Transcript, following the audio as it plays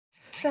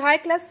So hi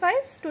class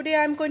 5, today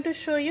I am going to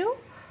show you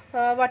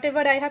whatever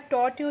I have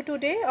taught you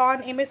today on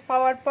MS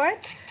PowerPoint,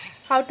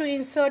 how to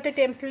insert a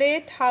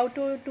template, how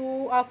to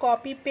do a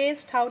copy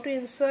paste, how to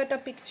insert a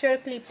picture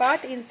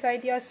clipart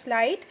inside your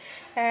slide,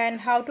 and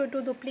how to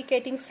do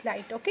duplicating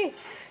slide. Okay,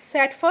 so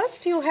at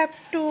first you have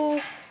to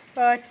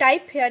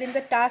type here in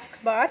the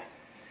taskbar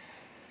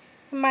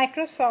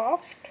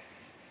Microsoft.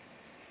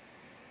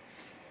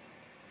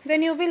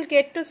 Then you will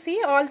get to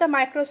see all the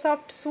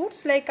Microsoft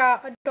suites like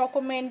a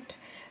document,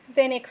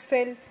 then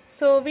Excel.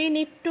 So we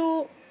need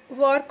to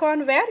work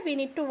on where? We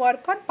need to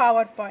work on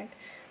PowerPoint.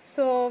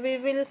 So we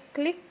will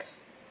click.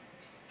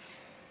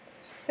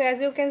 So as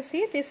you can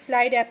see, this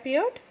slide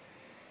appeared.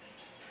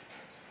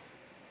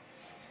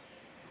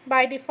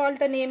 By default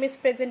the name is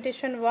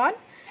presentation 1.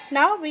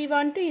 Now we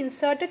want to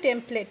insert a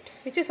template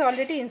which is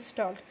already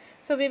installed.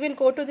 So we will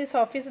go to this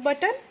office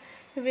button.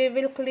 We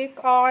will click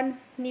on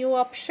new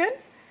option.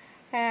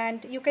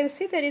 And you can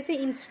see there is a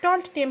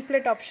installed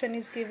template option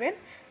is given.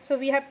 So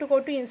we have to go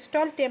to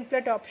install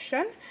template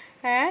option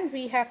and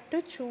we have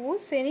to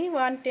choose any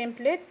one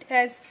template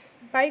as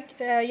by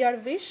your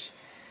wish.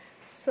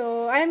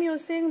 So I am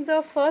using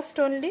the first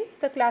only,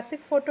 the classic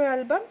photo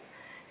album,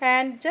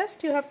 and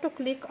just you have to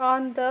click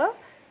on the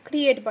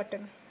create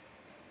button.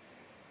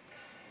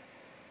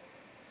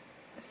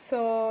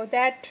 So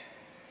that,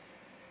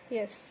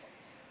 yes,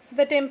 so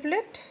the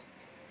template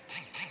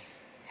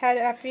had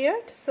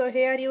appeared. So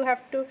here you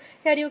have to,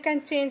 here you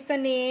can change the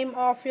name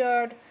of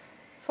your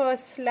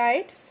first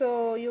slide.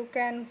 So you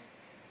can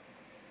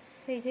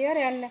here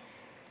and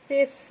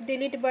press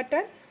delete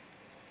button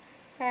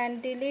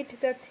and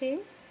delete the thing,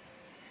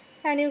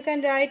 and you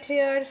can write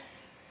here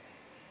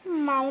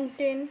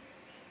mountain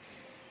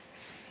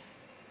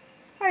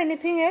or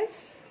anything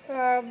else,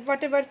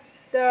 whatever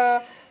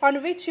the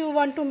on which you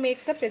want to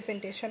make the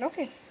presentation.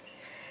 Okay.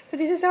 So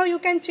this is how you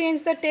can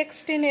change the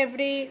text in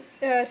every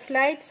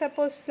slide.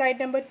 Suppose slide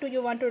number 2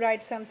 you want to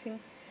write something.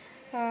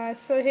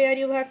 So here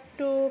you have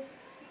to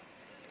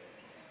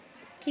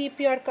keep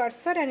your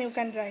cursor and you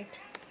can write.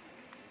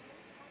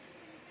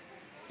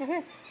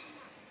 Okay.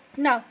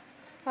 Now,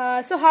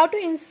 so how to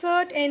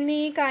insert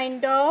any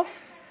kind of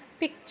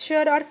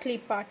picture or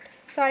clip art.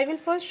 So I will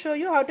first show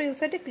you how to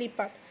insert a clip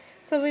art.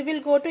 So we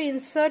will go to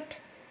insert,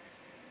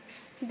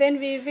 then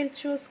we will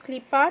choose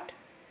clip art.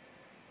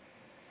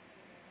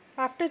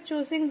 After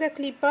choosing the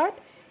clipart,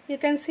 you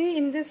can see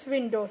in this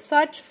window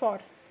search for.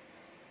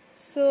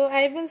 So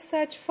I will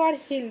search for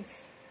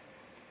hills.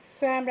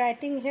 So I am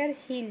writing here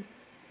hill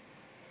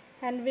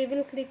and we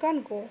will click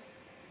on go.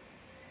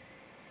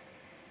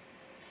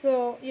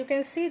 So you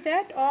can see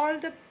that all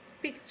the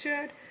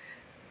picture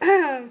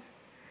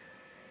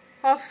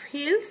of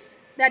hills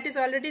that is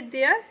already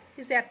there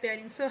is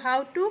appearing. So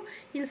how to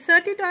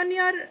insert it on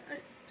your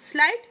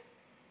slide?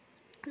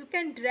 You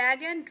can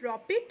drag and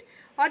drop it,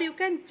 or you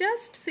can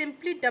just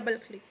simply double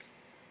click,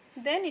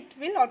 then it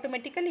will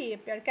automatically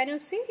appear. Can you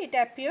see it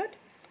appeared?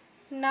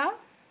 Now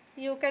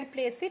you can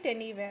place it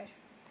anywhere.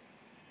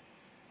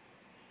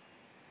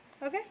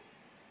 Okay.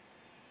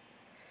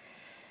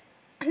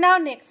 Now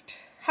next,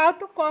 how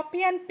to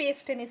copy and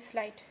paste any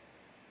slide?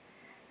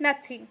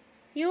 Nothing.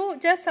 You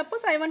just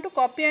suppose I want to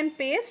copy and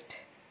paste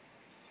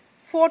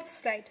 4th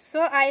slide.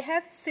 So I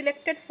have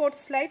selected 4th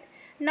slide.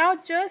 Now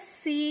just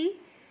see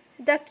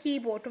the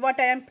keyboard what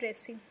I am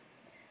pressing.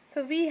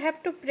 So we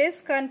have to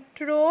press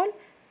Ctrl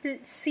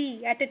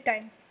C at a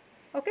time.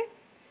 Okay,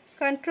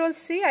 Ctrl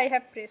C I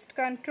have pressed,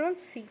 Ctrl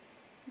C,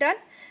 done.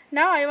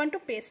 Now I want to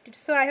paste it,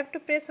 so I have to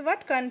press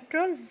what?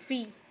 Ctrl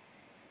V.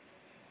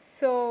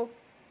 So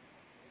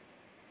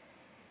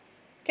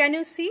can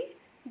you see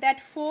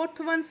that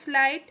 4th one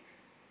slide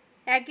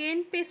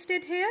again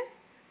pasted here?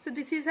 So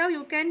this is how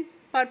you can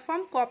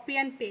perform copy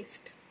and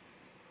paste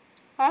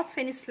of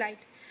any slide.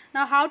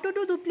 Now how to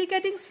do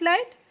duplicating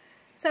slide?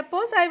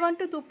 Suppose I want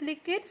to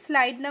duplicate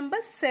slide number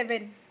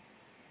 7.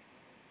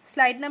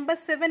 Slide number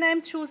 7 I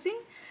am choosing.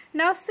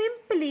 Now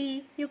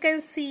simply you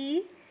can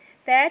see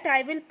that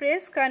I will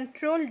press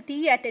Ctrl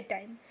D at a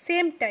time,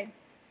 same time.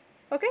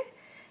 Okay.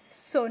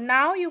 So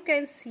now you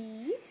can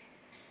see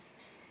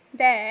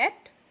that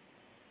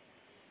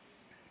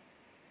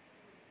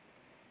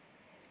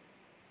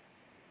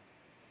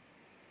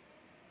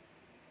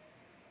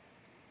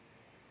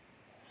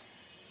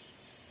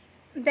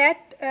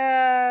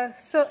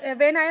so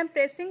when I am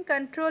pressing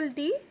Ctrl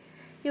D,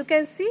 you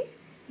can see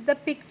the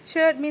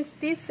picture, means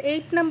this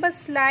 8 number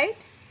slide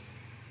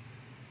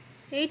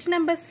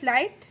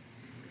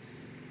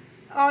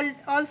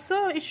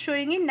also is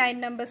showing in 9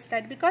 number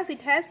slide because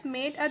it has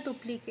made a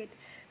duplicate.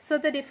 So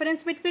the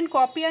difference between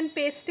copy and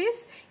paste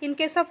is, in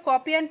case of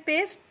copy and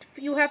paste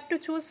you have to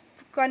choose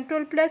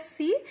Ctrl plus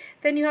C,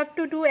 then you have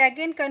to do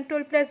again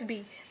Ctrl plus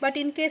B. But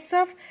in case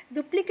of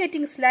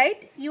duplicating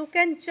slide, you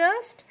can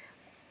just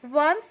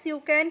once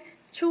you can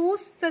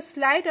choose the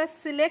slide or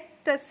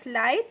select the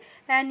slide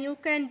and you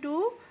can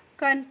do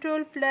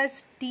Ctrl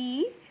plus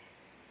D,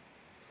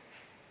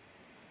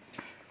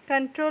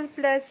 Ctrl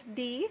plus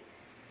D,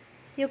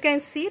 you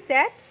can see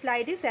that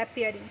slide is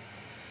appearing.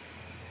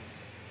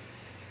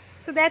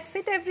 So that's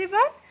it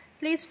everyone.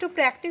 Please to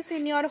practice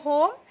in your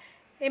home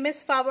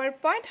MS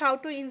PowerPoint how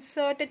to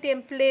insert a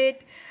template,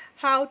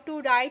 how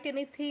to write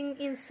anything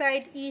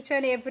inside each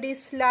and every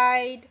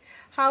slide,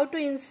 how to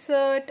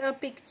insert a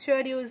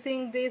picture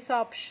using these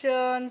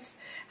options,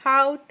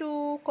 how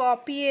to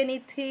copy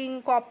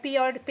anything, copy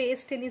or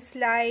paste any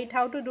slide,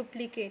 how to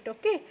duplicate.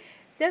 Okay,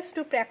 just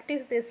to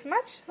practice this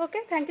much.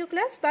 Okay, thank you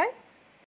class, bye.